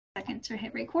Second to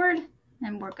hit record,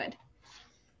 and we're good.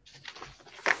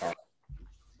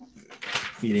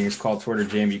 Meeting is called to order.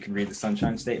 Jamie, you can read the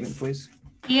sunshine statement, please.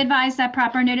 Be advised that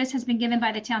proper notice has been given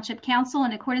by the Township Council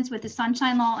in accordance with the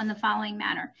Sunshine Law in the following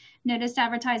manner. Notice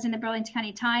advertised in the Burlington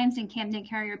County Times and Camden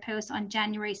Courier Post on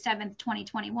January 7th,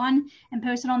 2021, and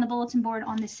posted on the bulletin board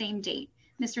on the same date.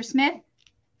 Mr. Smith?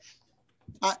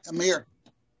 I'm here.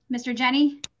 Mr.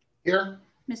 Jenny? Here.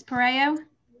 Ms. Pareo?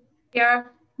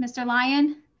 Here. Mr.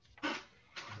 Lyon?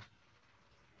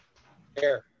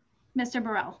 Here. Mr.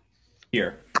 Burrell?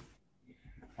 Here.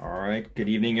 All right. Good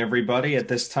evening, everybody. At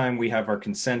this time, we have our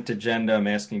consent agenda. I'm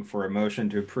asking for a motion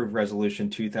to approve Resolution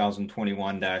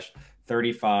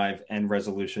 2021-35 and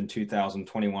Resolution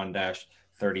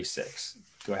 2021-36.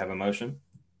 Do I have a motion?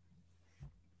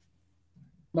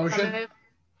 Motion.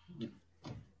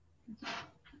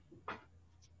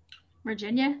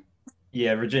 Virginia?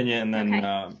 Yeah, Virginia, and then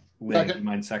Okay. Lynn, do you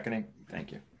mind seconding?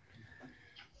 Thank you.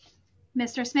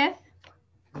 Mr. Smith?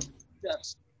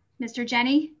 Yes. Mr.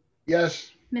 Jenny?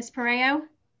 Yes. Ms. Pareo?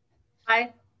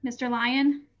 Aye. Mr.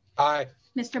 Lyon? Aye.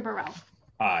 Mr. Burrell?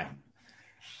 Aye.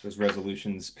 Those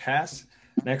resolutions pass.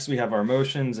 Next, we have our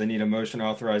motions. I need a motion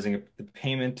authorizing the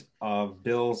payment of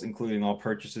bills, including all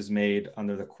purchases made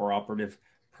under the cooperative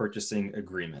purchasing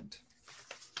agreement.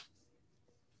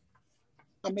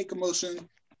 I'll make a motion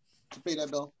to pay that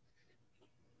bill.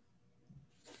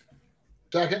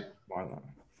 Second. Marla.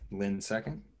 Lynn,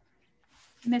 second.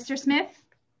 Mr. Smith?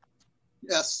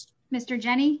 Yes. Mr.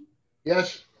 Jenny?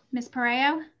 Yes. Ms.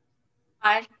 Pareo?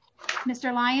 Aye.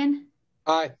 Mr. Lyon?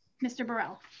 Aye. Mr.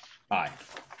 Burrell? Aye.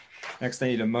 Next, I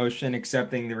need a motion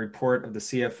accepting the report of the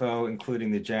CFO,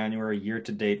 including the January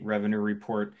year-to-date revenue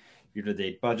report,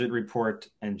 year-to-date budget report,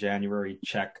 and January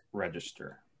check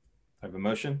register. I have a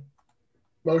motion.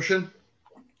 Motion.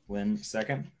 Lynn,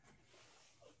 second.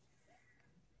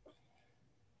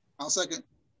 I'll second.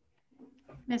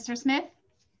 Mr. Smith?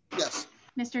 Yes.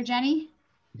 Mr. Jenny?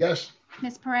 Yes.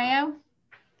 Ms. Pareo?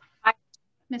 Aye.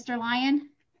 Mr. Lyon?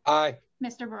 Aye.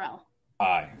 Mr. Burrell?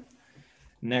 Aye.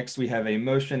 Next, we have a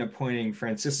motion appointing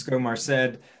Francisco Marced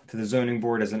to the Zoning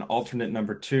Board as an alternate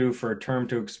number 2 for a term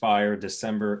to expire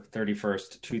December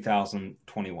 31st,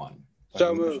 2021.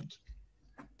 So moved.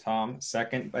 Tom,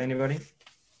 second by anybody?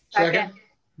 Second.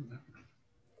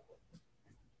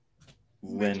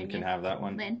 Lynn Virginia. can have that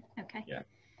one. Lynn? Okay. Yeah.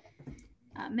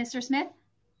 Mr. Smith?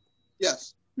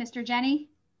 Yes. Mr. Jenny?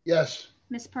 Yes.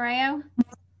 Ms. Pareo?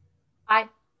 Aye.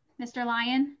 Mr.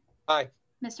 Lyon? Aye.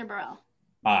 Mr. Burrell?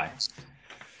 Aye.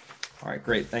 All right,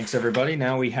 great. Thanks, everybody.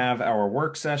 Now we have our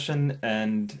work session.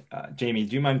 And Jamie,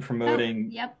 do you mind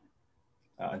promoting? Oh, yep.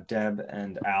 Deb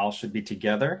and Al should be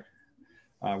together.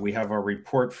 We have our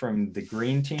report from the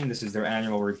Green Team. This is their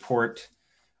annual report.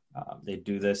 They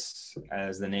do this,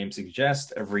 as the name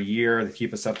suggests, every year. They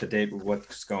keep us up to date with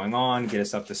what's going on, get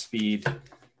us up to speed,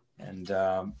 and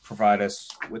provide us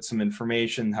with some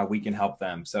information, how we can help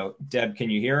them. So, Deb, can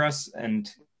you hear us? And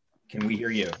can we hear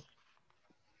you?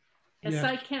 Yes,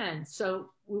 I can. So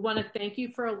we want to thank you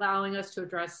for allowing us to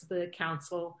address the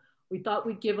council. We thought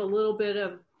we'd give a little bit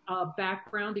of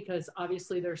background because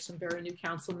obviously there's some very new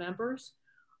council members.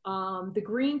 The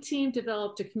Green Team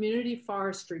developed a community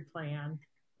forestry plan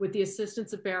with the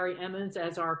assistance of Barry Emmons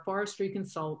as our forestry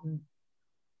consultant.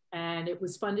 And it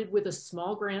was funded with a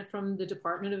small grant from the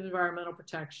Department of Environmental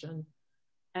Protection.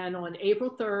 And on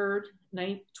April 3rd,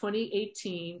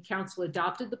 2018, council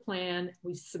adopted the plan.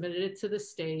 We submitted it to the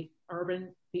state,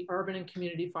 the Urban and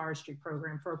Community Forestry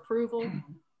Program for approval.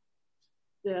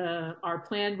 Our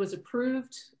plan was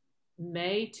approved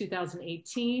May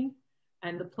 2018,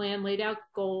 and the plan laid out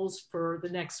goals for the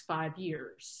next 5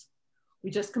 years.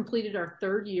 We just completed our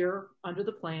 3rd year under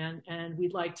the plan, and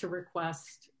we'd like to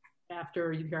request,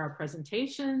 after you hear our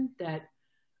presentation, that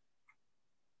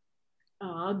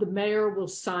the mayor will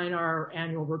sign our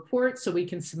annual report so we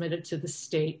can submit it to the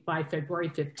state by February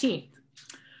 15th.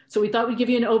 So we thought we'd give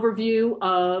you an overview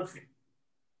of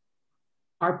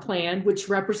our plan, which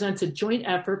represents a joint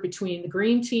effort between the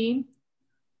Green Team,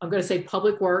 I'm going to say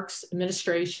Public Works,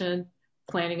 Administration,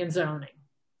 Planning and Zoning.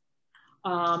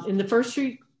 In the first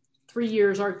 3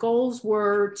 years, our goals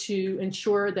were to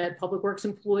ensure that Public Works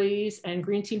employees and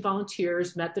Green Team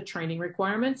volunteers met the training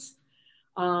requirements.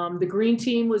 The Green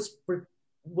Team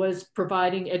was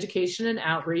providing education and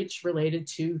outreach related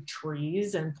to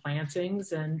trees and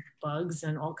plantings and bugs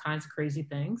and all kinds of crazy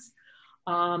things.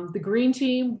 The Green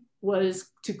Team was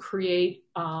to create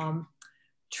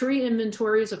tree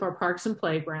inventories of our parks and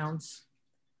playgrounds.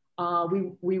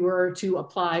 We were to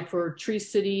apply for Tree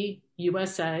City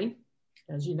USA.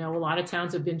 As you know, a lot of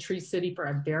towns have been Tree City for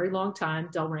a very long time.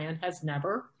 Delran has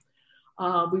never.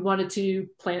 We wanted to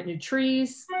plant new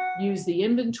trees, use the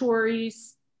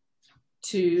inventories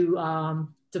to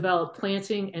develop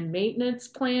planting and maintenance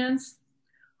plans,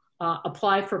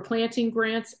 apply for planting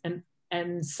grants,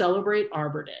 and celebrate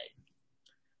Arbor Day.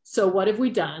 So what have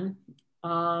we done?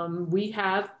 We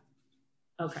have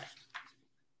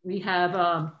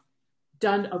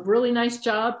done a really nice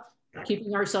job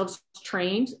keeping ourselves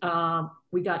trained.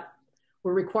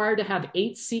 We're required to have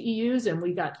 8 CEUs, and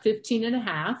we got 15 and a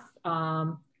half.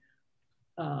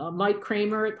 Mike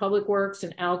Kramer at Public Works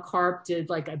and Al Karp did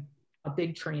like a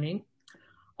big training.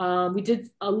 We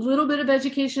did a little bit of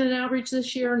education and outreach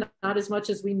this year, not as much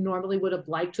as we normally would have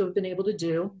liked to have been able to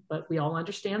do, but we all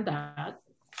understand that.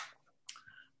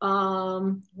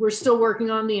 We're still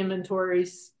working on the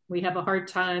inventories. We have a hard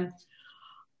time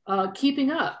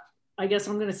keeping up. I guess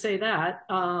I'm going to say that.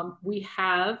 We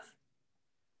have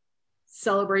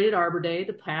celebrated Arbor Day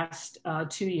the past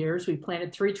 2 years. We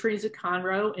planted 3 trees at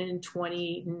Conroe in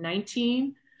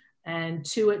 2019, and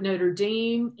 2 at Notre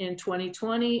Dame in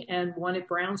 2020, and 1 at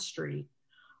Brown Street.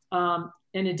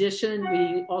 In addition,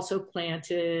 we also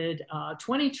planted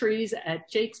 20 trees at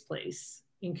Jake's Place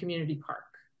in Community Park.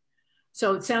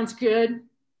 So it sounds good,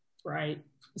 right?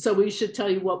 So we should tell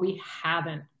you what we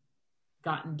haven't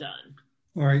gotten done.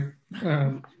 All right.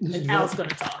 And Al's going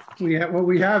to talk. What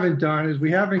we haven't done is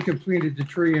we haven't completed the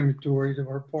tree inventories of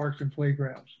our parks and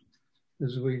playgrounds.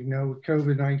 As we know, with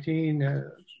COVID-19,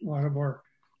 a lot of our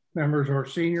members are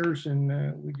seniors,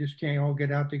 and we just can't all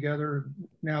get out together.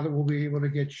 Now that we'll be able to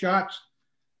get shots,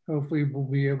 hopefully we'll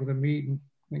be able to meet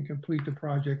and complete the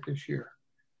project this year.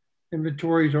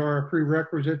 Inventories are a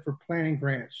prerequisite for planning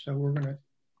grants, so we're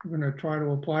gonna try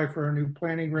to apply for a new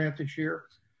planning grant this year.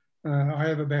 I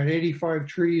have about 85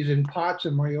 trees in pots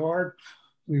in my yard.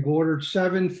 We've ordered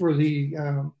 7 for the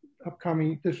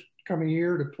this coming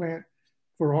year to plant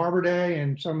for Arbor Day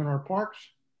and some in our parks.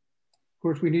 Of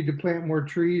course, we need to plant more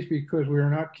trees because we are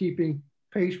not keeping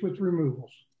pace with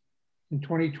removals. In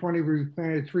 2020, we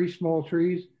planted 3 small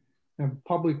trees, and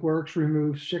Public Works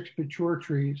removed 6 mature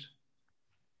trees.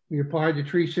 We applied to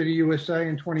Tree City USA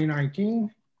in 2019.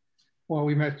 While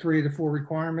we met 3 of the 4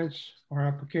 requirements, our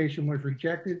application was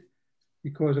rejected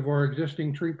because of our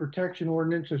existing tree protection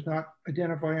ordinance does not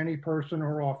identify any person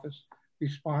or office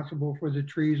responsible for the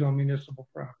trees on municipal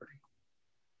property.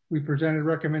 We presented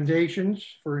recommendations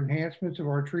for enhancements of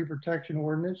our tree protection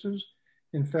ordinances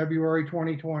in February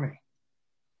 2020.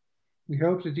 We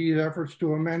hope that these efforts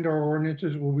to amend our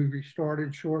ordinances will be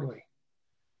restarted shortly.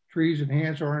 Trees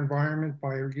enhance our environment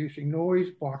by reducing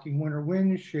noise, blocking winter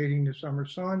winds, shading the summer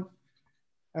sun,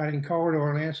 adding color to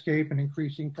our landscape, and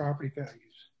increasing property values.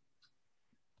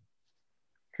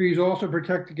 Trees also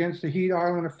protect against the heat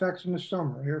island effects in the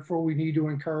summer. Therefore, we need to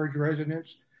encourage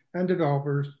residents and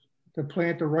developers to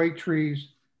plant the right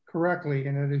trees correctly,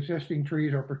 and that existing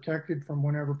trees are protected from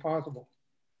whenever possible.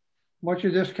 Much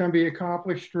of this can be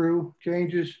accomplished through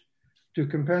changes to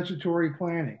compensatory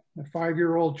planting. A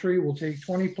 5-year-old tree will take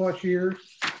 20+ years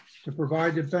to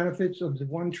provide the benefits of the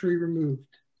 1 tree removed.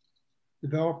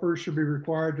 Developers should be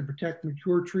required to protect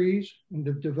mature trees and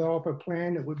to develop a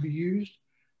plan that would be used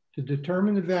to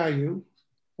determine the value,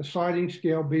 a sliding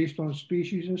scale based on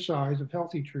species and size of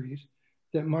healthy trees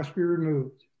that must be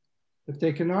removed. If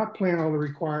they cannot plant all the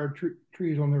required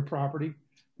trees on their property,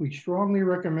 we strongly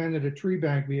recommend that a tree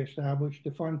bank be established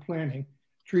to fund planting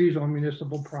trees on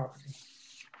municipal property.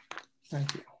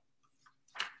 Thank you.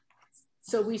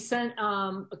 So we sent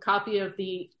a copy of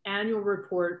the annual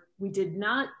report. We did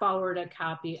not forward a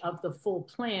copy of the full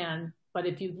plan, but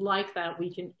if you'd like that,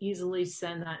 we can easily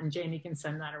send that, and Jamie can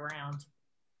send that around.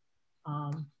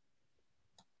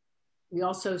 We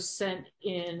also sent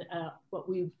in what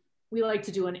we like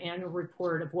to do, an annual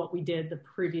report of what we did the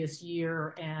previous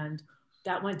year, and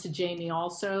that went to Jamie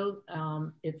also.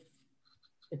 If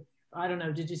I don't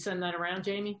know, did you send that around,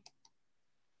 Jamie?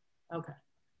 Okay.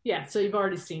 Yeah, so you've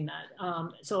already seen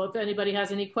that. So if anybody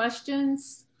has any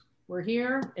questions, we're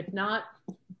here. If not,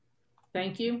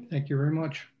 thank you. Thank you very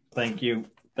much. Thank you.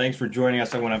 Thanks for joining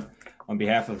us. I want to, on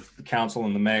behalf of the council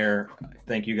and the mayor,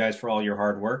 thank you guys for all your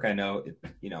hard work. I know,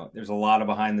 there's a lot of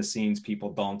behind the scenes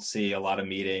people don't see, a lot of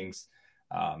meetings,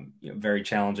 very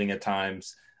challenging at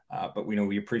times. But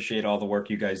we appreciate all the work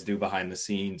you guys do behind the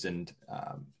scenes and,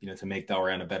 to make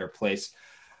Delran a better place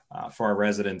for our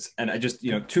residents. And I just,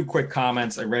 2 quick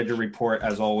comments. I read your report.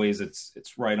 As always, it's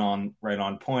right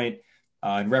on point.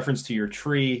 In reference to your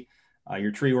tree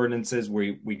ordinances,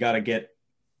 we got to get,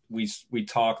 we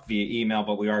talked via email,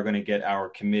 but we are going to get our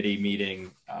committee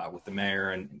meeting with the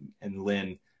mayor and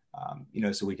Lynn,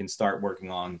 so we can start working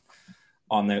on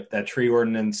that tree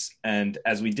ordinance. And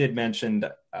as we did mention,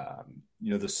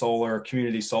 the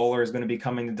community solar is going to be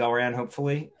coming to Delran,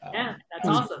 hopefully. Yeah, that's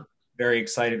awesome. Very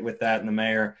excited with that, and the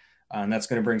mayor, and that's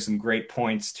going to bring some great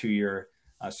points to your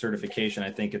certification. I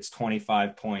think it's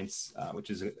 25 points, which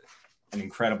is an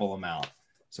incredible amount.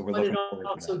 So we're looking forward to that. It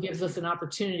also gives us an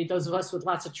opportunity, those of us with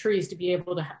lots of trees, to be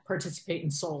able to participate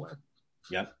in solar.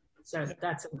 Yep. So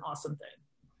that's an awesome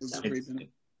thing.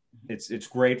 It's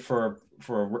great for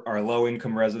our low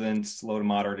income residents, low to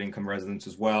moderate income residents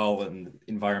as well, and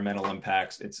environmental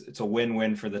impacts. It's a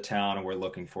win-win for the town, and we're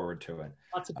looking forward to it.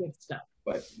 Lots of good stuff.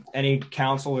 But any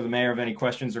council or the mayor have any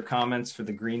questions or comments for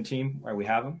the green team while we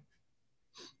have them?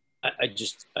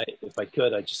 If I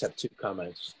could, I just have two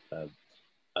comments.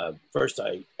 First,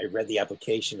 I read the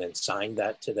application and signed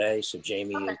that today. So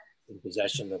Jamie is in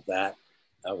possession of that.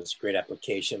 That was a great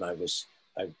application. I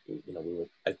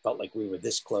felt like we were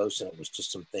this close, and it was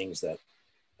just some things that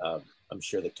I'm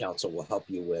sure the council will help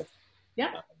you with.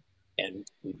 Yeah. And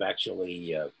we've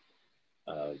actually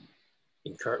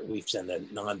we've sent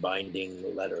a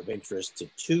non-binding letter of interest to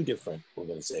 2 different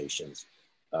organizations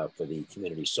for the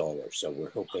community solar. So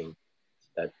we're hoping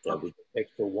that we can pick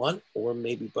for one or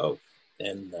maybe both.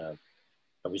 And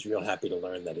I was real happy to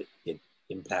learn that it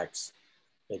impacts,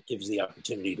 it gives the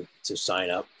opportunity to sign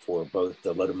up for both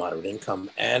the low to moderate income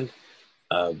and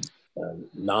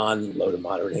non-low to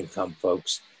moderate income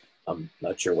folks. I'm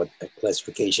not sure what the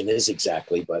classification is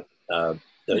exactly, but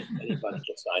anybody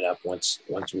can sign up once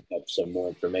we have some more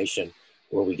information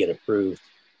or we get approved.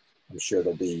 I'm sure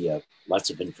there'll be lots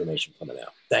of information coming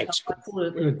out. Thanks.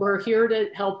 Absolutely. We're here to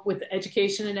help with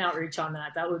education and outreach on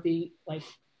that. That would be like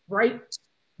right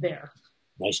there.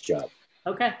 Nice job.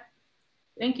 Okay.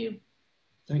 Thank you.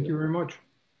 Thank you very much.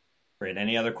 Great.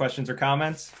 Any other questions or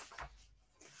comments?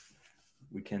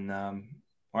 We can, all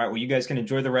right, well, you guys can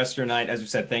enjoy the rest of your night. As we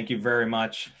said, thank you very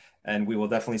much. And we will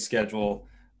definitely schedule,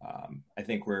 I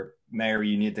think Mayor,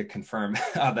 you need to confirm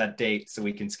that date so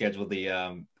we can schedule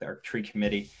our tree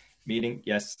committee meeting.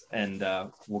 Yes. And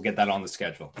we'll get that on the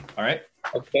schedule. All right.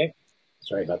 Okay.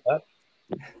 Sorry about that.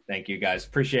 Thank you guys.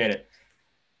 Appreciate it.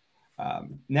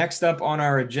 Next up on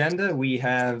our agenda, we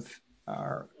have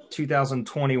our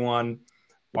 2021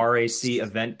 RAC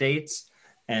event dates.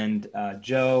 And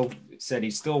Joe said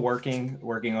he's still working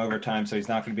overtime, so he's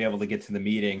not going to be able to get to the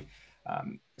meeting.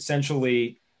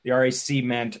 Essentially, the RAC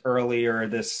meant earlier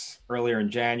in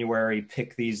January,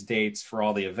 pick these dates for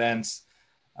all the events.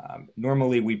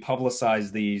 Normally, we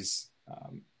publicize these,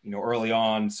 early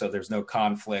on, so there's no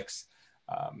conflicts.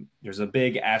 There's a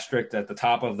big asterisk at the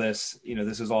top of this.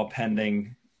 This is all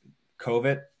pending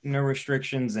COVID,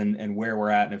 restrictions and where we're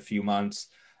at in a few months.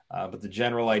 But the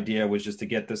general idea was just to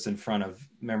get this in front of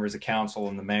members of council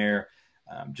and the mayor,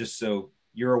 just so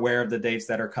you're aware of the dates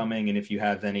that are coming. And if you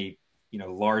have any,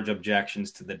 large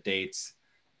objections to the dates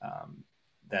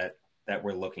that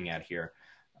we're looking at here.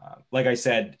 Like I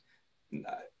said,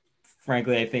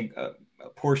 frankly, I think a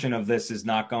portion of this is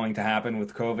not going to happen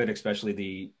with COVID,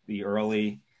 especially the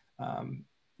early,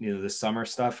 the summer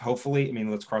stuff, hopefully.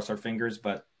 Let's cross our fingers,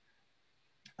 but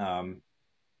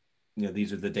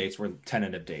these are the dates, were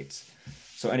tentative dates.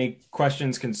 So any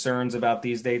questions, concerns about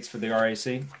these dates for the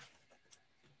RAC?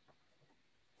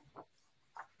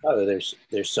 Oh,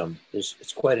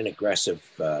 it's quite an aggressive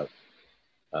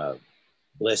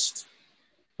list.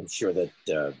 I'm sure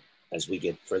that as we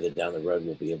get further down the road,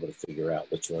 we'll be able to figure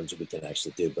out which ones we can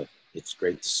actually do, but it's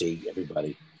great to see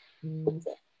everybody.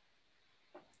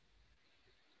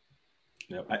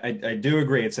 I do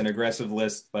agree. It's an aggressive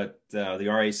list, but the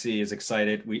RAC is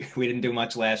excited. We didn't do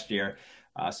much last year,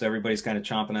 so everybody's kind of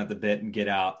chomping at the bit and get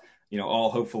out, all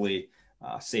hopefully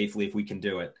safely if we can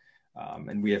do it.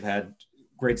 And we have had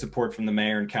great support from the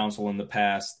mayor and council in the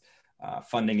past,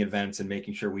 funding events and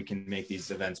making sure we can make these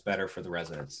events better for the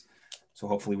residents. So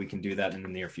hopefully we can do that in the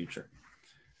near future.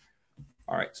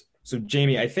 All right. So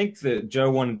Jamie, I think that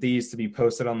Joe wanted these to be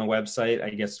posted on the website. I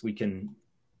guess we can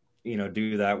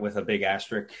do that with a big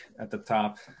asterisk at the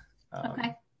top.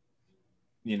 Okay.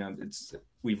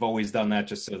 We've always done that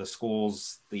just so the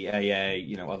schools, the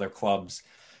AA, other clubs,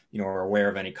 are aware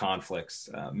of any conflicts.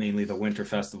 Mainly the Winter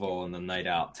Festival and the Night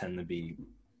Out tend to be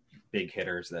big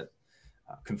hitters that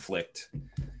conflict.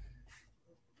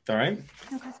 All right.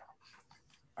 Okay.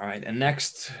 All right. And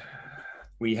next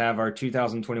we have our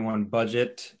 2021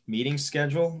 budget meeting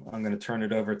schedule. I'm going to turn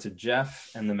it over to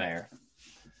Jeff and the mayor.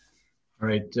 All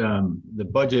right, the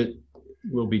budget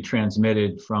will be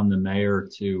transmitted from the mayor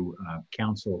to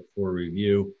council for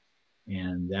review,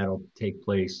 and that'll take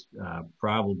place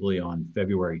probably on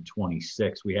February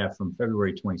 26th. We have from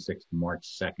February 26th to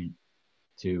March 2nd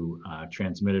to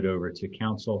transmit it over to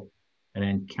council, and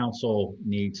then council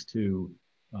needs to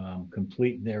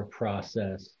complete their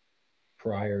process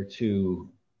prior to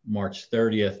March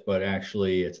 30th, but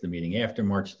actually it's the meeting after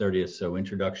March 30th. So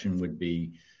introduction would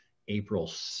be April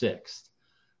 6th.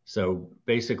 So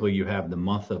basically you have the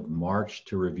month of March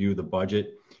to review the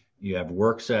budget. You have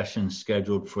work sessions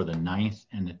scheduled for the 9th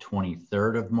and the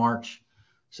 23rd of March.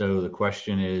 So the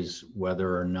question is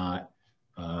whether or not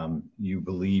you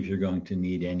believe you're going to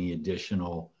need any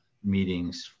additional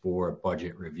meetings for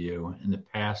budget review. In the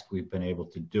past, we've been able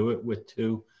to do it with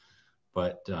 2,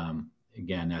 but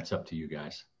again, that's up to you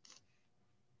guys.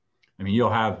 I mean,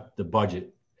 you'll have the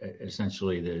budget,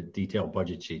 essentially the detailed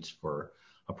budget sheets for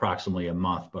approximately a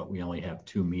month, but we only have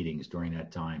 2 meetings during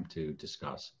that time to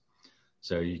discuss.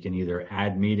 So you can either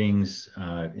add meetings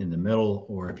in the middle,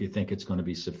 or if you think it's going to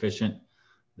be sufficient,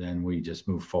 then we just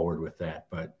move forward with that.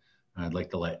 But I'd like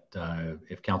to let,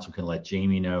 if council can let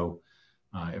Jamie know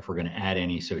if we're going to add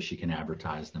any so she can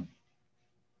advertise them.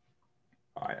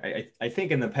 I think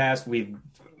in the past we've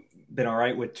been all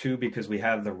right with 2 because we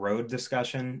have the road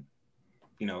discussion,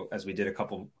 you know, as we did a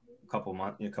couple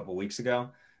weeks ago,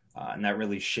 and that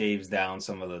really shaves down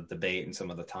some of the debate and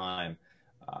some of the time.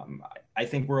 I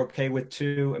think we're okay with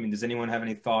 2. I mean, does anyone have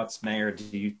any thoughts, Mayor?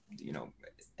 Do you know,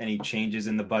 any changes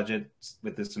in the budget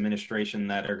with this administration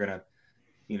that are going to,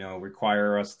 you know,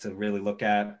 require us to really look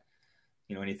at,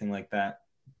 you know, anything like that?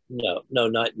 No,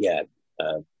 not yet.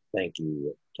 Thank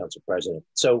you, Council President.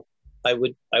 So I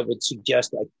would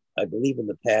suggest, I believe in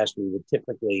the past we would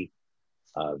typically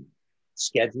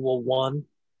schedule one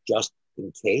just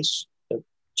in case.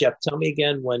 Jeff, tell me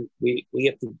again when we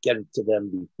have to get it to them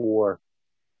before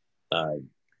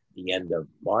the end of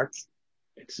March.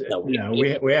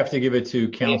 We have to give it to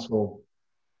council.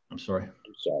 I'm sorry.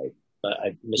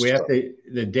 I missed. We have to.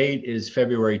 The date is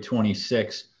February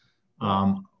 26th,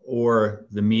 or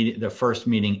the first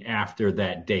meeting after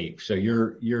that date. So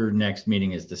your next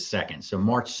meeting is the 2nd. So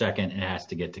March 2nd, it has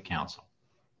to get to council.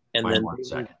 And then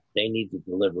they need to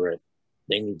deliver it.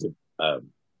 They need to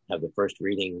have the first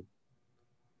reading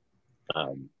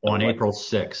on April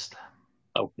 6th.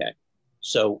 Okay.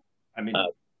 So, I mean,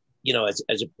 you know, as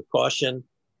a precaution,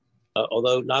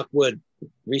 although knock wood,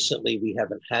 recently we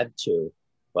haven't had to,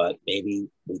 but maybe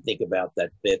we think about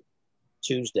that 5th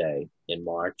Tuesday in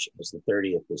March as the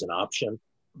 30th as an option.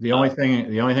 The only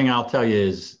thing I'll tell you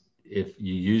is if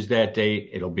you use that date,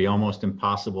 it'll be almost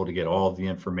impossible to get all of the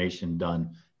information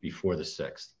done before the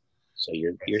 6th. So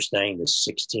you're saying the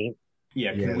 16th?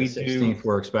 Yeah, the 16th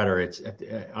works better. It's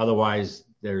otherwise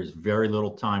there's very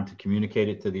little time to communicate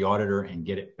it to the auditor and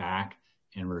get it back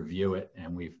and review it.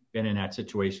 And we've been in that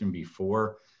situation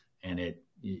before, and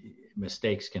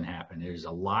mistakes can happen. There's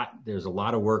a lot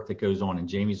of work that goes on in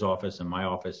Jamie's office and my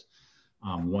office.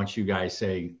 Once you guys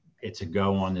say it's a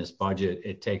go on this budget,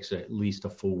 it takes at least a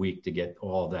full week to get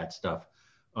all of that stuff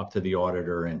up to the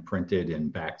auditor and printed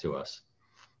and back to us.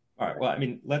 All right. Well, I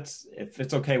mean, if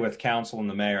it's okay with council and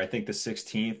the mayor, I think the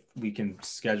 16th, we can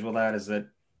schedule that as that,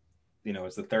 you know,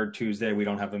 as the 3rd Tuesday, we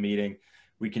don't have a meeting.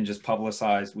 We can just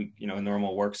publicize, a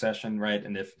normal work session, right?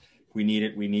 And if we need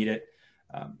it, we need it.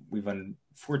 We've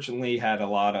unfortunately had a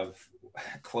lot of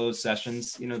closed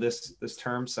sessions, you know, this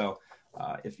term. So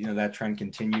if, you know, that trend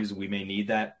continues, we may need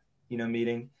that, you know,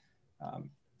 meeting.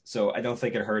 So I don't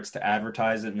think it hurts to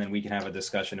advertise it, and then we can have a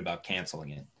discussion about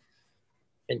canceling it.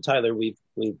 And Tyler, we've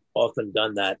often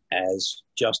done that as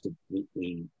just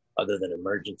we other than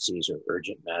emergencies or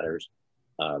urgent matters.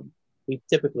 We've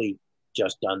typically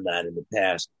just done that in the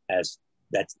past as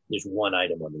there's one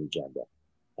item on the agenda,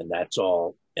 and that's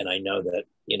all. And I know that,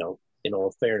 you know, in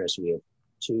all fairness, we have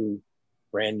 2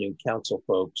 brand new council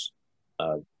folks.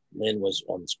 Lynn was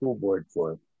on the school board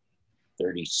for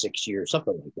 36 years,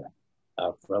 something like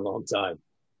that, for a long time,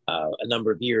 a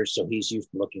number of years. So he's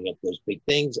used to looking at those big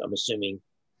things. I'm assuming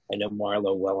I know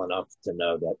Marlo well enough to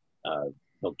know that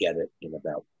he'll get it in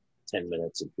about 10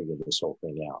 minutes and figure this whole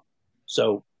thing out.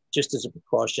 So just as a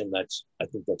precaution, I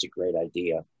think that's a great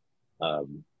idea.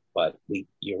 But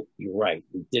you're right.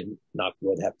 We didn't, knock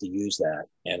wood, have to use that,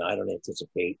 and I don't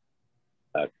anticipate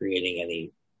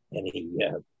creating any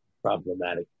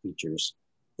problematic features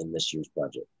in this year's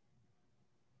budget.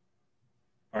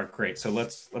 All right, great. So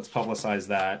let's publicize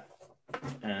that.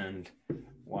 And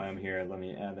while I'm here, let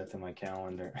me add that to my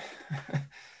calendar.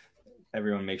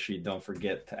 Everyone, make sure you don't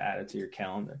forget to add it to your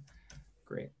calendar.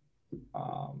 Great.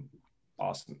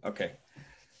 Awesome. Okay.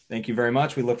 Thank you very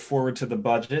much. We look forward to the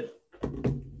budget.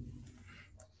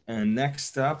 And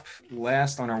next up,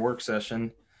 last on our work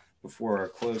session before our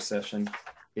closed session,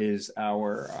 is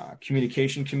our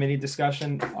communication committee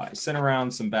discussion. I sent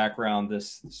around some background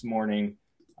this morning.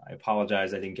 I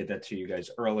apologize I didn't get that to you guys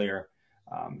earlier.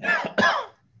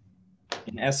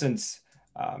 in essence,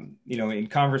 in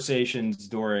conversations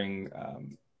during,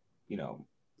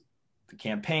 the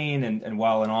campaign and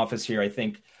while in office here, I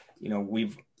think,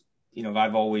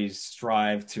 I've always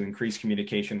strived to increase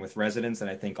communication with residents, and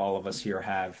I think all of us here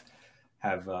have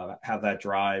that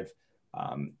drive.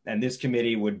 And this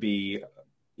committee would be,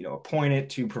 appointed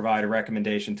to provide a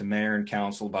recommendation to mayor and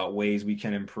council about ways we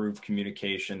can improve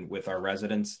communication with our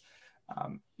residents.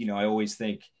 I always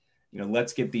think,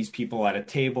 let's get these people at a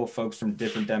table, folks from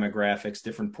different demographics,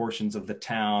 different portions of the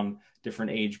town,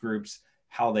 different age groups,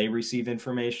 how they receive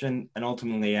information, and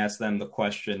ultimately ask them the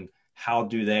question, how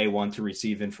do they want to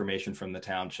receive information from the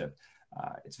township?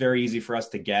 It's very easy for us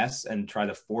to guess and try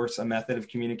to force a method of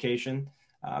communication,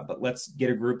 but let's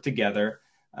get a group together.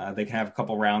 They can have a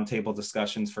couple roundtable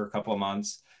discussions for a couple of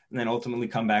months, and then ultimately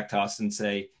come back to us and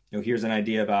say, here's an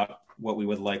idea about what we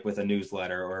would like with a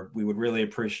newsletter, or we would really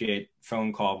appreciate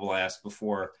phone call blasts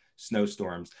before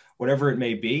snowstorms. Whatever it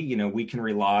may be, we can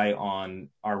rely on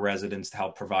our residents to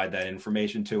help provide that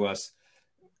information to us.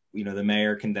 The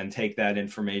mayor can then take that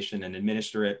information and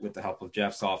administer it with the help of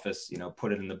Jeff's office,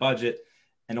 put it in the budget,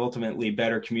 and ultimately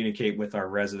better communicate with our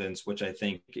residents, which I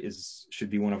think should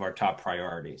be one of our top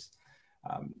priorities.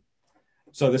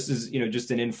 So this is, just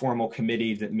an informal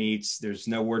committee that meets. There's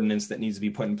no ordinance that needs to be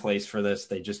put in place for this.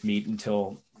 They just meet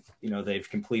until, they've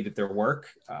completed their work.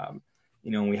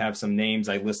 And we have some names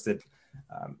I listed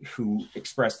who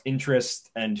expressed interest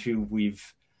and who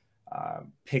we've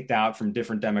picked out from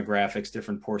different demographics,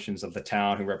 different portions of the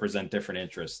town who represent different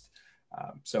interests.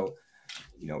 So,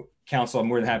 council, I'm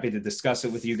more than happy to discuss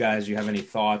it with you guys. Do you have any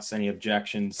thoughts, any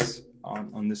objections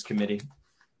on this committee?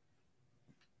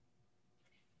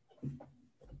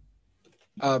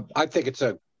 I think it's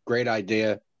a great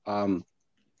idea to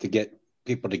get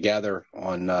people together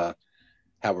on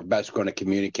how we're best going to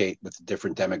communicate with the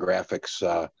different demographics.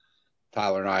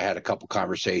 Tyler and I had a couple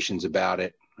conversations about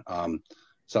it.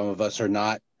 Some of us are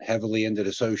not heavily into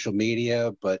the social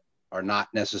media, but are not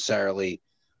necessarily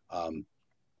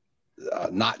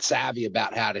not savvy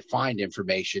about how to find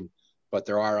information. But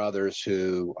there are others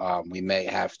who we may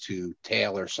have to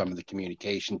tailor some of the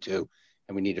communication to,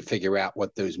 and we need to figure out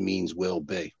what those means will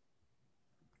be.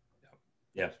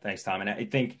 Yeah, thanks, Tom. And I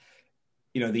think,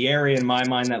 the area in my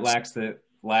mind that lacks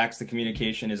the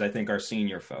communication is, I think, our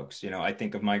senior folks. I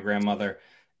think of my grandmother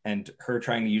and her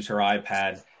trying to use her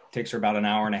iPad. It takes her about an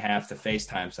hour and a half to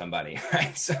FaceTime somebody,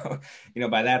 right? So,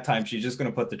 by that time, she's just going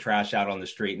to put the trash out on the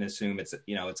street and assume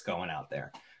it's going out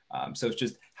there. So it's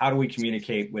just, how do we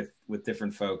communicate with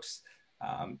different folks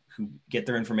who get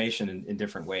their information in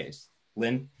different ways?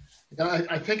 Lynn?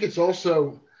 I think it's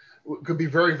also could be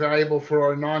very valuable for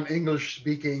our non-English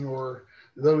speaking or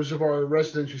those of our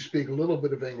residents who speak a little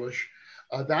bit of English.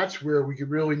 That's where we could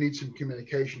really need some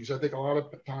communication, because I think a lot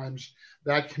of times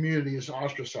that community is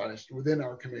ostracized within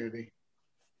our community.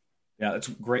 Yeah, that's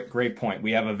a great point.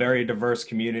 We have a very diverse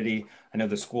community. I know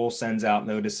the school sends out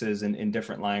notices in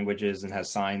different languages and has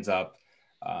signs up.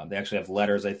 They actually have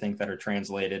letters, I think, that are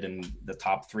translated in the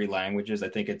top 3 languages. I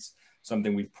think it's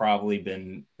something we've probably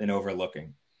been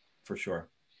overlooking, for sure.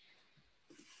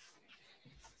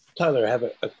 Tyler, I have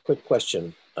a quick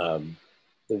question. The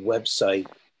website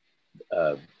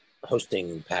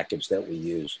hosting package that we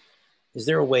use, is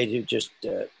there a way to just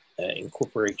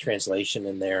incorporate translation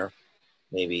in there?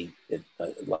 Maybe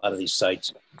a lot of these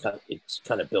sites, it's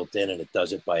kind of built in and it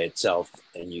does it by itself,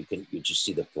 and you just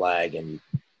see the flag and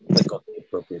you click on the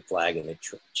appropriate flag and it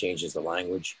changes the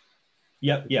language.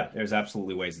 Yep. Yeah. There's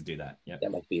absolutely ways to do that. Yeah.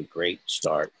 That might be a great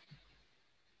start.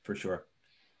 For sure.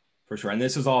 And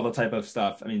this is all the type of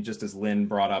stuff. I mean, just as Lynn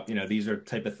brought up, these are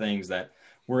type of things that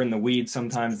we're in the weeds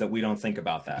sometimes that we don't think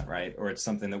about that, right? Or it's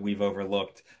something that we've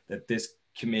overlooked that this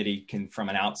committee can, from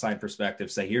an outside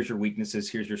perspective, say, here's your weaknesses,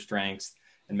 here's your strengths,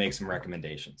 and make some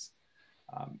recommendations.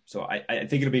 So I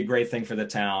think it'll be a great thing for the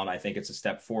town. I think it's a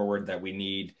step forward that we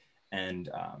need, and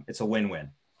it's a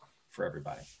win-win for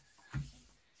everybody.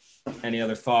 Any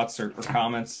other thoughts or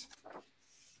comments?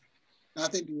 I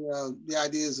think the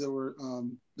ideas that were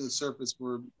the surface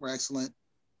were excellent.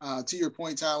 To your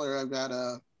point, Tyler, I've got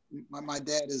my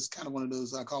dad is kind of one of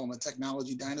those, I call him a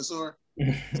technology dinosaur.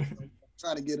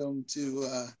 Try to get him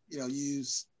to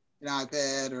use an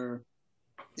iPad or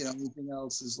anything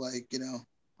else is like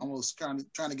almost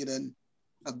trying to get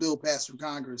a bill passed through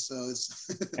Congress. So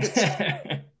it's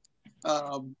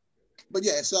but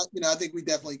yeah, so I think we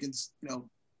definitely can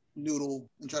noodle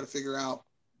and try to figure out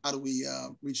how do we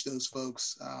reach those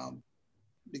folks,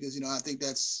 because I think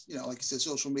that's like you said,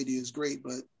 social media is great,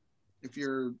 but if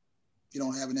you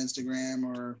don't have an Instagram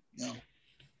or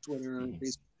Twitter or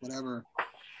Facebook, whatever,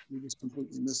 we're just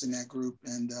completely missing that group.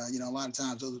 And, you know, a lot of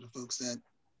times those are the folks that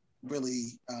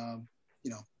really,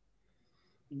 you know,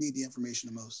 need the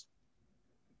information the most.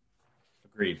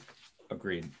 Agreed.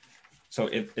 So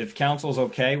if council's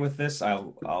okay with this,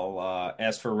 I'll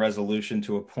ask for a resolution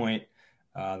to appoint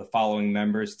the following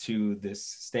members to this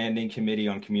Standing Committee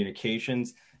on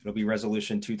Communications. It'll be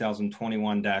resolution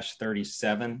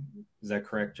 2021-37. Is that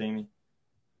correct, Jamie?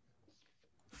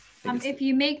 If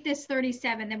you make this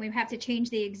 37, then we have to change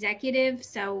the executive.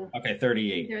 So okay,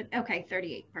 38. Okay,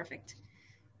 38. Perfect.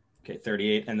 Okay,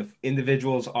 38. And the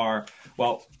individuals are,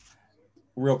 well,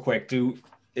 real quick,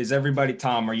 is everybody,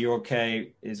 Tom, are you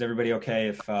okay? Is everybody okay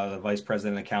if the Vice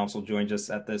President of the Council joins us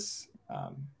at this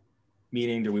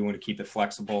meeting? Do we want to keep it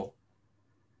flexible?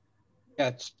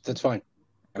 Yeah, that's fine.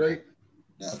 Great.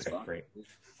 Yeah, okay, great.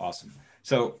 Awesome.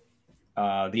 So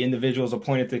the individuals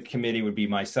appointed to the committee would be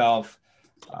myself,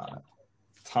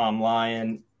 Tom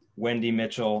Lyon, Wendy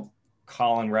Mitchell,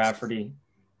 Colin Rafferty,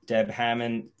 Deb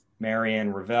Hammond,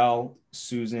 Marianne Ravel,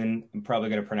 Susan, I'm probably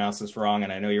going to pronounce this wrong,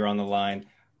 and I know you're on the line,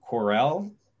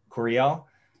 Coriel,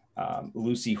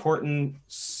 Lucy Horton,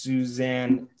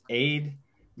 Suzanne Aide,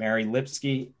 Mary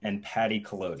Lipsky, and Patty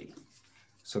Collodi.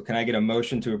 So can I get a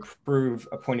motion to approve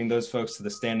appointing those folks to the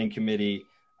Standing Committee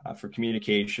for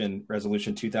Communication,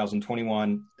 Resolution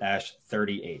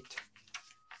 2021-38?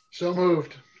 So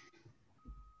moved.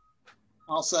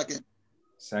 I'll second.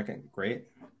 Second, great.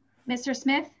 Mr.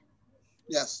 Smith?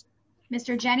 Yes.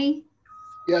 Mr. Jenny?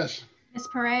 Yes. Ms.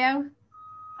 Pareo?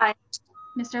 Aye.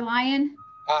 Mr. Lyon?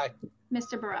 Aye.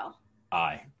 Mr. Burrell?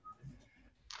 Aye.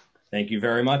 Thank you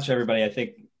very much, everybody. I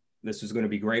think this is going to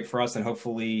be great for us, and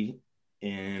hopefully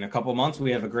in a couple of months,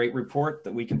 we have a great report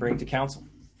that we can bring to council.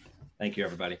 Thank you,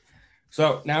 everybody.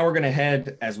 So now we're going to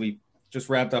head, as we just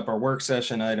wrapped up our work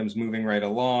session items, moving right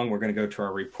along, we're going to go to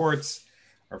our reports.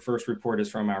 Our first report is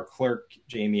from our clerk,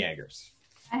 Jamie Eggers.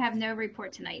 I have no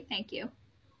report tonight. Thank you.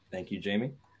 Thank you,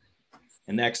 Jamie.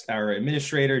 And next, our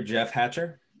administrator, Jeff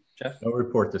Hatcher. Jeff? No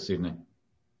report this evening.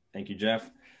 Thank you, Jeff.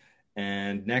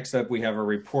 And next up, we have a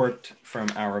report from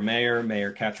our mayor,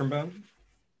 Mayor Katrenbaum.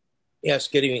 Yes,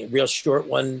 getting a real short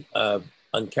one,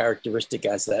 uncharacteristic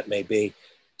as that may be.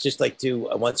 Just like to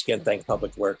once again thank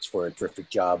Public Works for a terrific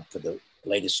job for the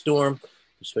latest storm.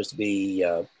 There's supposed to be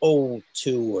 2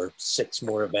 or 6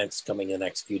 more events coming in the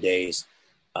next few days.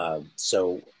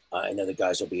 So I know the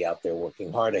guys will be out there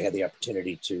working hard. I had the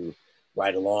opportunity to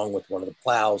ride along with one of the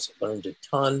plows, learned a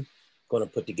ton. Going to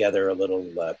put together a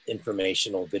little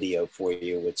informational video for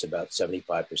you. It's about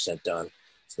 75% done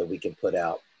so that we can put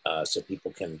out so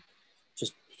people can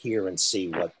just hear and see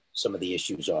what some of the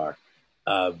issues are.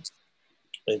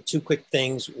 2 quick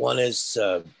things. One is,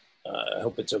 I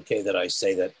hope it's okay that I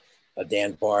say that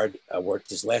Dan Bard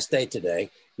worked his last day today.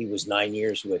 He was 9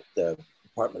 years with the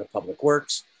Department of Public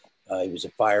Works. He was a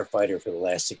firefighter for the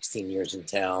last 16 years in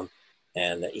town,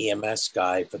 and the EMS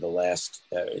guy for the last,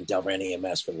 in Delran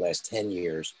EMS for the last 10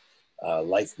 years,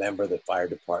 life member of the fire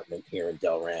department here in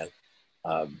Delran.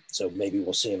 So maybe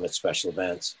we'll see him at special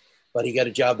events. But he got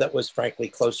a job that was frankly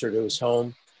closer to his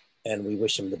home, and we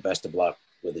wish him the best of luck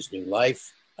with his new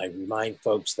life. I remind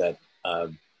folks that,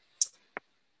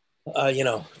 you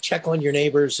know, check on your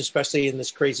neighbors, especially in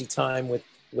this crazy time with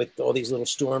all these little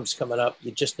storms coming up.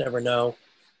 You just never know.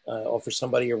 Offer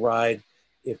somebody a ride.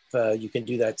 If you can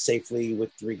do that safely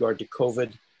with regard to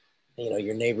COVID, you know,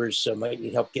 your neighbors might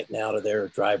need help getting out of their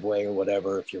driveway or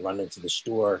whatever. If you run into the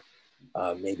store,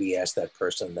 maybe ask that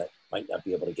person that might not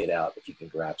be able to get out if you can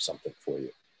grab something for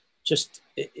you. Just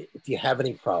if you have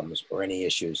any problems or any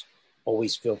issues,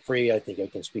 always feel free. I think I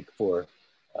can speak for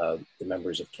the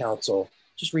members of council.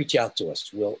 Just reach out to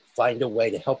us. We'll find a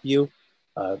way to help you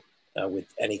with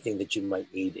anything that you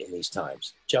might need in these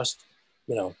times. Just,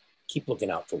 you know, keep looking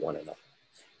out for one another.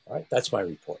 All right, that's my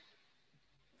report.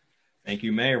 Thank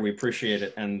you, Mayor. We appreciate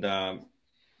it. And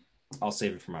I'll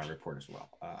save it for my report as well.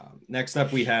 Next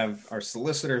up, we have our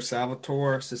solicitor,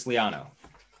 Salvatore Siciliano.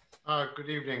 Good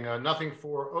evening. Nothing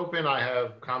for open. I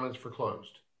have comments for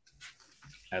closed.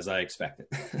 As I expected.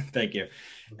 Thank you.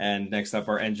 And next up,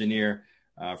 our engineer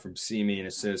from CME and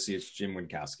Associates, Jim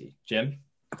Winkowski. Jim?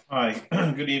 Hi,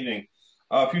 good evening.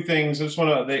 A few things. I just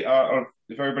want to,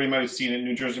 if everybody might have seen it,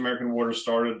 New Jersey American Water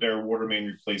started their water main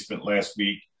replacement last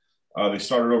week. They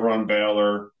started over on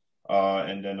Baylor,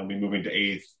 and then they'll be moving to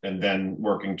 8th, and then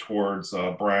working towards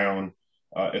Brown,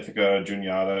 Ithaca,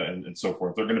 Juniata, and so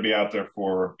forth. They're going to be out there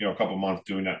for a couple months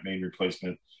doing that main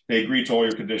replacement. They agreed to all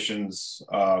your conditions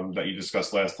that you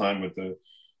discussed last time with the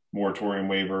moratorium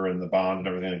waiver and the bond and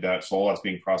everything like that. So all that's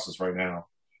being processed right now.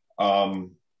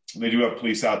 They do have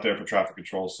police out there for traffic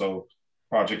control, so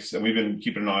projects, and we've been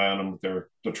keeping an eye on them with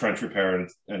the trench repair,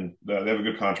 and they have a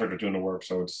good contractor doing the work,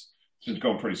 so it's been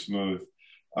going pretty smooth.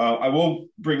 I will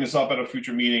bring this up at a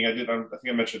future meeting. I think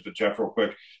I mentioned it to Jeff real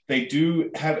quick. They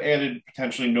do have added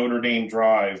potentially Notre Dame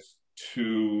Drive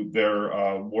to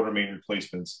their water main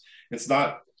replacements. It's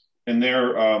not in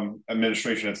their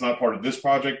administration. It's not part of this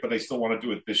project, but they still want to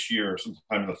do it this year,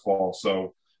 sometime in the fall.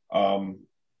 So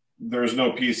there's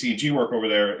no PSEG work over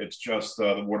there. It's just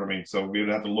the water main. So we would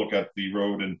have to look at the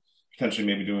road and potentially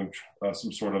maybe doing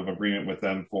some sort of agreement with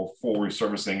them for full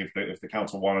resurfacing if the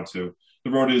council wanted to.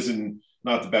 The road is in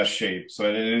not the best shape, so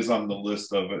it is on the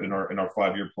list of in our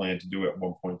 5-year plan to do it at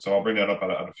one point. So I'll bring that up at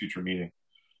a future meeting.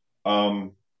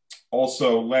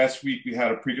 Also, last week we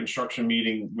had a pre-construction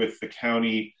meeting with the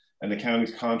county and the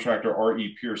county's contractor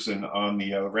R.E. Pearson on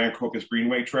the Rancocas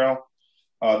Greenway Trail.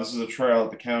 This is a trail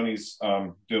that the county's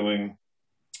doing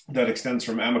that extends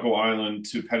from Amico Island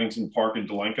to Pennington Park in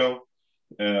Delenco.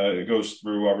 It goes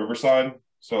through Riverside.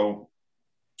 So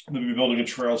they'll be building a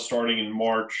trail starting in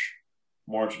March,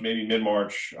 maybe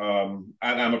mid-March,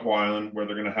 at Amico Island, where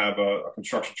they're going to have a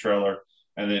construction trailer,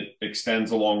 and it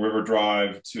extends along River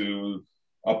Drive to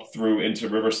up through into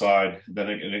Riverside. Then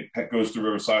it goes through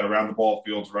Riverside, around the ball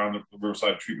fields, around the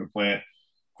Riverside treatment plant,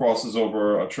 crosses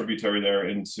over a tributary there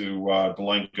into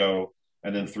Delenco,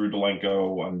 and then through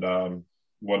Delenco and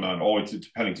whatnot, all the way to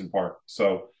Pennington Park.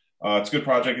 So it's a good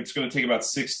project. It's going to take about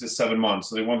 6 to 7 months.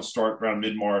 So they want to start around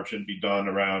mid-March and be done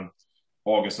around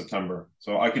August, September.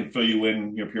 So I can fill you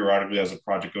in periodically as the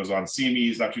project goes on.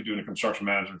 CME is actually doing a construction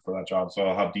management for that job. So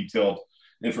I'll have detailed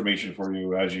information for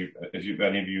you if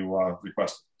any of you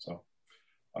request it. So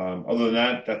other than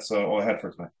that, that's all I had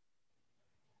for tonight.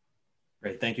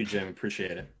 Great. Thank you, Jim.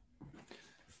 Appreciate it.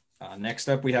 Next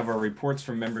up, we have our reports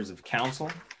from members of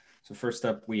council. So first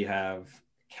up, we have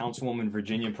Councilwoman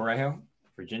Virginia Parejo.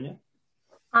 Virginia?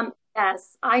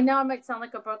 Yes, I know I might sound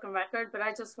like a broken record, but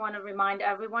I just want to remind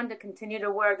everyone to continue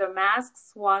to wear their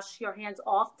masks, wash your hands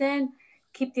often,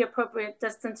 keep the appropriate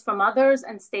distance from others,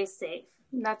 and stay safe.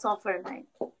 And that's all for tonight.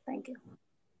 Thank you.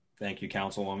 Thank you,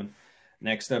 Councilwoman.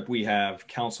 Next up, we have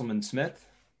Councilman Smith.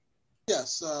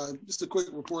 Yes, just a quick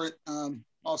report.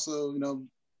 Also,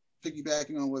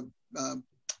 piggybacking on what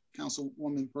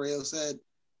Councilwoman Parejo said,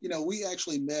 we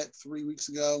actually met 3 weeks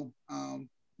ago,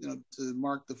 to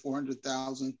mark the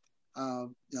 400,000,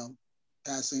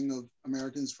 passing of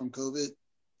Americans from COVID.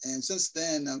 And since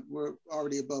then, we're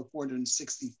already above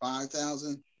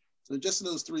 465,000. So just in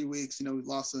those 3 weeks, we've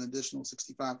lost an additional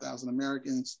 65,000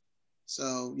 Americans.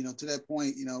 So, to that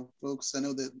point, folks, I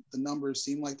know that the numbers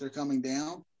seem like they're coming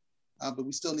down, but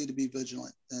we still need to be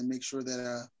vigilant and make sure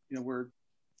that, we're,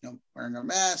 wearing our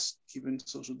masks, keeping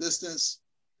social distance,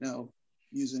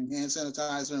 using hand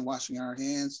sanitizer and washing our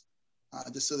hands,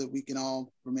 just so that we can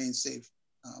all remain safe.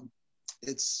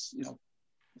 It's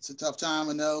a tough time.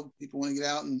 I know people want to get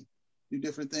out and do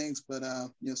different things, but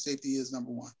safety is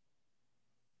number one.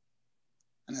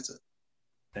 And that's it.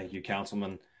 Thank you,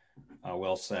 Councilman.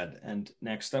 Well said. And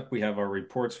next up, we have our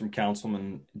reports from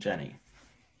Councilman Jenny.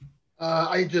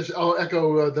 I'll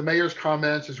echo the mayor's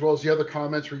comments as well as the other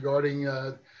comments regarding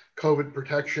COVID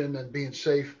protection and being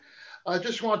safe. I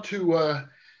just want to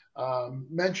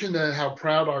mention how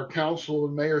proud our council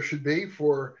and mayor should be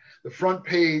for the front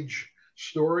page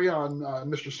story on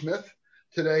Mr. Smith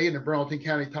today in the Burlington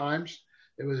County Times.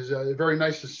 It was very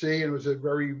nice to see, and it was a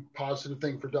very positive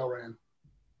thing for Delran.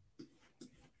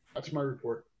 That's my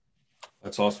report.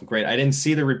 That's awesome. Great. I didn't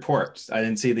see the reports. I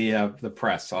didn't see the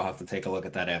press. So I'll have to take a look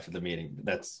at that after the meeting.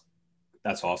 That's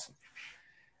awesome.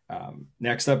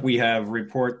 Next up, we have a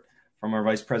report from our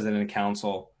Vice President of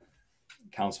Council,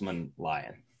 Councilman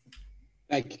Lyon.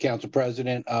 Thank you, Council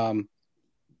President.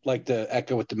 Like to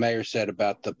echo what the mayor said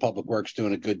about the Public Works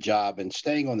doing a good job and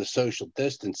staying on the social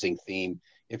distancing theme.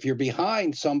 If you're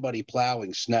behind somebody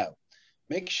plowing snow,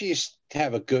 make sure you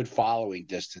have a good following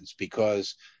distance,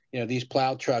 because these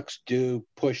plow trucks do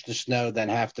push the snow, then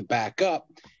have to back up.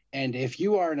 And if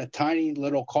you are in a tiny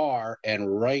little car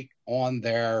and right on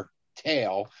their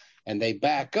tail and they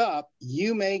back up,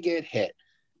 you may get hit.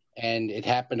 And it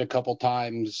happened a couple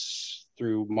times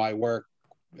through my work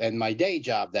and my day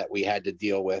job that we had to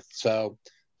deal with. So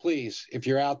please, if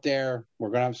you're out there,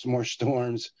 we're going to have some more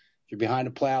storms. If you're behind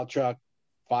a plow truck,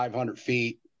 500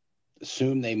 feet,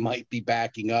 assume they might be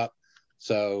backing up.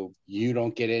 So you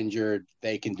don't get injured,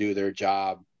 they can do their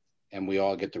job, and we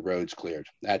all get the roads cleared.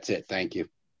 That's it. Thank you.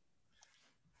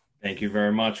 Thank you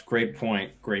very much. Great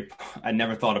point. Great. I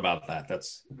never thought about that.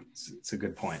 It's a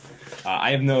good point.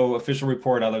 I have no official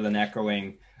report other than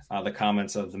echoing the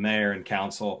comments of the mayor and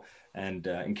council. and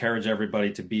encourage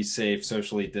everybody to be safe,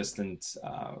 socially distant.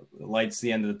 The light's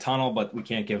the end of the tunnel, but we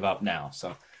can't give up now.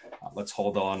 So let's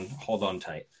hold on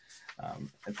tight.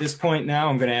 At this point now,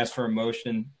 I'm going to ask for a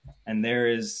motion, and there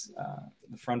is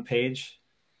the front page.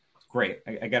 Great.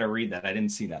 I got to read that. I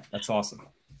didn't see that. That's awesome.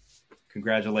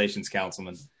 Congratulations,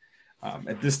 Councilman.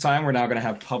 At this time, we're now going to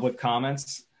have public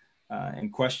comments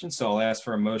and questions. So I'll ask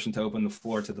for a motion to open the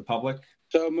floor to the public.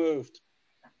 So moved.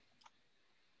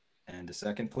 And a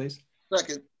second, please.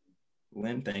 Second.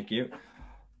 Lynn, thank you.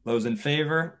 Those in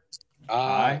favor?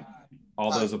 Aye.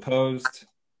 All those opposed?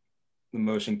 The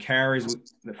motion carries.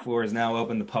 The floor is now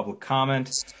open to public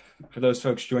comment. For those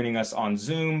folks joining us on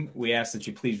Zoom, we ask that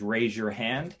you please raise your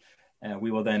hand.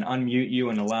 We will then unmute you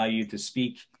and allow you to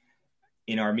speak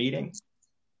in our meeting.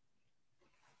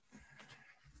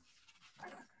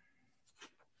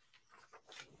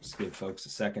 Just give folks a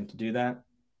second to do that.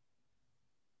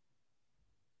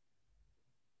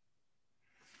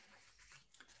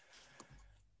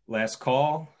 Last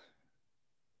call.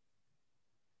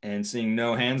 And seeing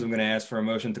no hands, I'm going to ask for a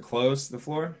motion to close the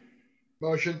floor.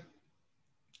 Motion.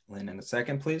 Lynn, in a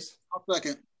second, please. I'll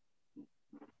second.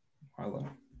 Marlo.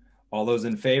 All those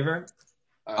in favor?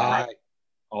 Aye.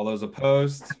 All those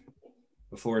opposed?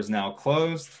 The floor is now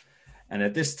closed. And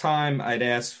at this time, I'd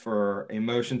ask for a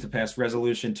motion to pass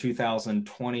Resolution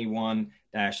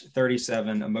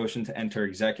 2021-37, a motion to enter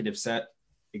executive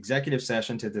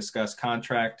session to discuss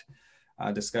contract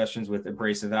discussions with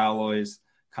Abrasive Alloys,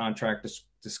 contract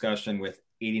discussion with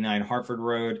 89 Hartford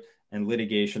Road, and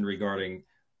litigation regarding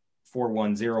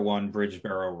 4101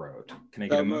 Bridgeboro Road. Can I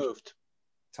get a motion? Moved.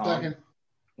 Tom? Second.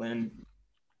 Lynn?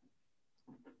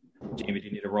 Jamie, do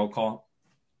you need a roll call?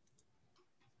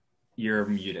 You're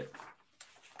muted.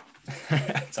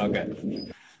 It's all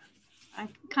good. I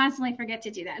constantly forget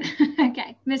to do that.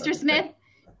 Okay. Mr. Smith?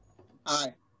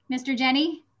 Aye. Mr.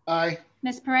 Jenny? Aye.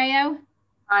 Ms. Pareo?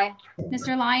 Aye.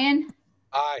 Mr. Lyon?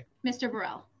 Aye. Mr.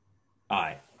 Burrell?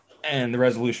 Aye. And the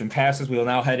resolution passes. We will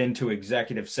now head into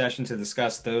executive session to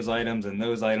discuss those items and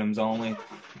those items only.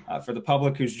 For the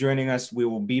public who's joining us, we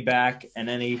will be back, and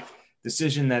any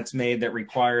decision that's made that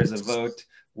requires a vote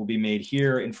will be made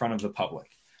here in front of the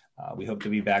public. We hope to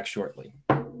be back shortly.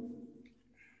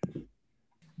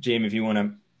 Jamie, if you want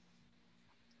to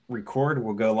record,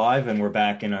 we'll go live, and we're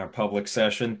back in our public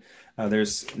session.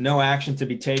 There's no action to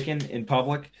be taken in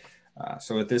public.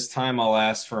 So at this time, I'll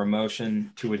ask for a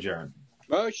motion to adjourn.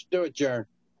 Motion to adjourn.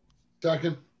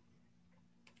 Second.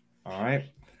 All right.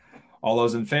 All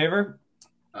those in favor?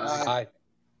 Aye.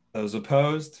 Those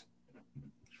opposed?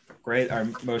 Great. Our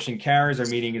motion carries. Our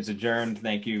meeting is adjourned.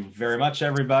 Thank you very much,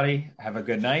 everybody. Have a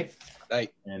good night.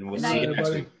 Night. And we'll see you next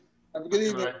week. Have a good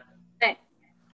evening.